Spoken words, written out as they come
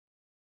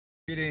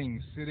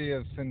Greetings, city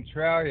of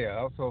Centralia,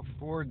 also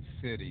Ford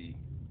City.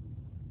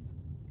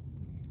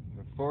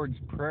 Ford's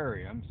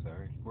Prairie,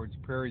 Ford's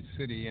Prairie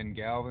City and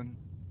Galvin,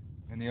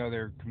 and the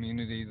other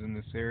communities in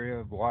this area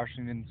of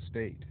Washington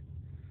State.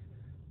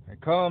 I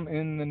come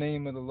in the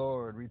name of the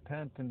Lord,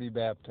 repent and be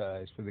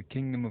baptized, for the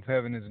kingdom of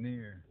heaven is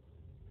near.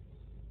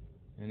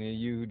 Any of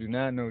you who do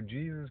not know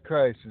Jesus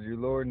Christ as your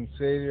Lord and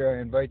Savior, I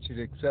invite you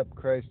to accept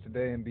Christ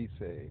today and be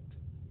saved.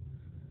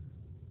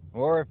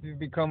 Or if you've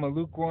become a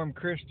lukewarm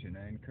Christian,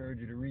 I encourage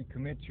you to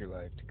recommit your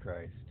life to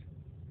Christ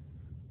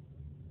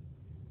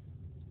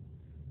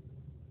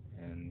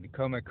and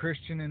become a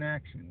Christian in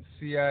action,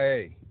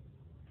 CIA.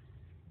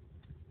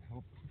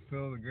 Help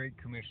fulfill the Great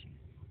Commission.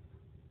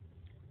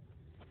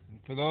 And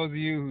for those of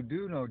you who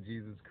do know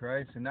Jesus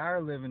Christ and are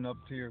living up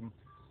to your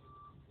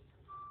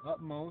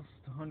utmost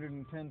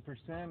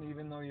 110%,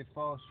 even though you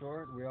fall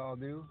short, we all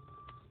do,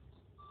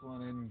 just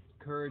want to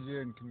encourage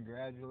you and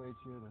congratulate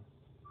you to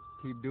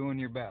keep doing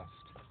your best.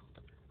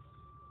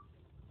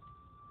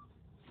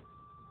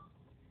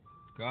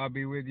 God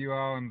be with you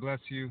all and bless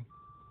you.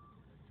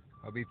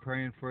 I'll be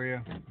praying for you.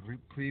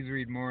 Please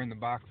read more in the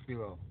box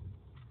below.